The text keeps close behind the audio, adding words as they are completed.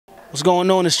What's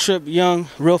going on? It's Trip Young,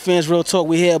 Real Fans, Real Talk.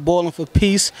 We here at Ballin for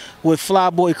Peace with Fly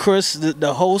Boii Kris,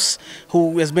 the host,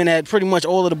 who has been at pretty much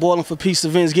all of the Ballin for Peace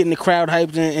events, getting the crowd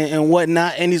hyped and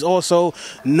whatnot. And he's also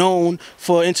known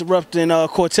for interrupting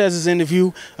Cortez's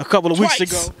interview a couple of weeks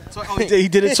ago. He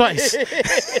did it twice.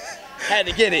 Had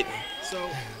to get it.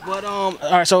 All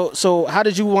right. So how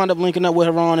did you wind up linking up with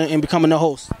Haran and becoming the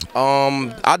host?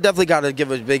 I definitely got to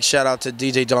give a big shout out to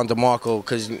DJ Don DeMarco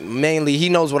because mainly he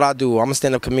knows what I do. I'm a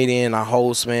stand-up comedian, I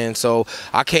host, man. So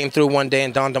I came through one day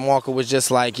and Don DeMarco was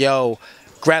just like, "Yo,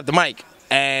 grab the mic."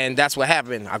 And that's what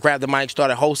happened. I grabbed the mic,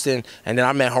 started hosting, and then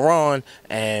I met Haran,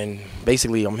 and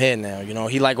basically I'm here now. You know,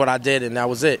 he liked what I did, and that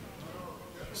was it.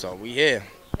 So we here.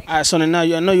 All right, so now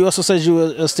I know you also said you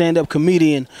were a stand-up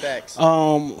comedian. Facts.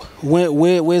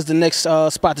 Where's the next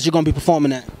spot that you're gonna be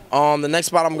performing at? The next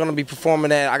spot I'm gonna be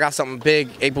performing at, I got something big,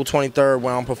 April 23rd,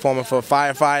 where I'm performing for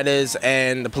firefighters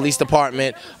and the police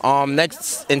department.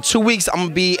 Next in 2 weeks, I'm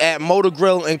gonna be at Motor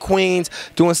Grill in Queens,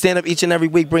 doing stand-up each and every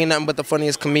week, bringing nothing but the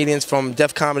funniest comedians from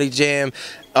Def Comedy Jam,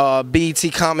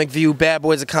 BET Comic View, Bad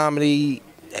Boys of Comedy,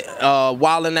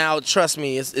 Wildin' Out. Trust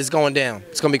me, it's going down.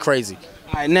 It's gonna be crazy.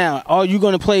 All right, now, are you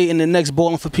going to play in the next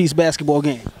Ballin for Peace basketball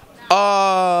game?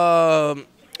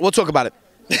 We'll talk about it.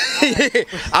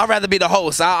 I'd rather be the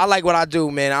host. I like what I do,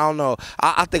 man. I don't know.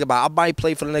 I think about it. I might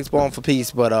play for the next Ballin for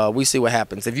Peace, but we see what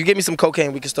happens. If you give me some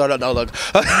cocaine, we can start up. No, look.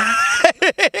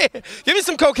 Give me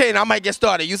some cocaine, I might get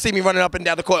started. You see me running up and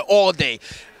down the court all day.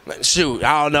 Shoot,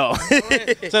 I don't know.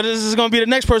 So this is going to be the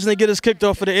next person to get us kicked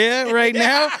off of the air right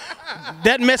now.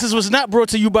 That message was not brought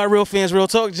to you by Real Fans, Real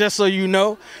Talk, just so you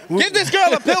know. Give this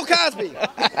girl a Bill Cosby.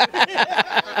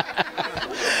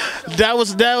 That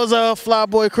was Fly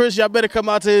Boii Kris. Y'all better come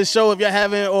out to his show if y'all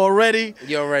haven't already.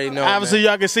 You already know. Obviously,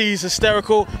 y'all can see he's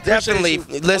hysterical. Definitely.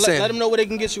 Listen. Let them know where they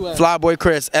can get you at. Fly Boii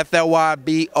Kris,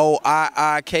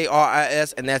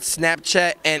 FLYBOIIKRIS, and that's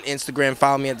Snapchat and Instagram.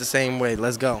 Follow me at the same way.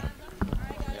 Let's go.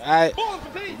 All right,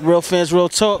 Real Fans, Real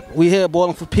Talk. We here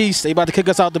Ballin for Peace. They about to kick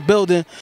us out the building.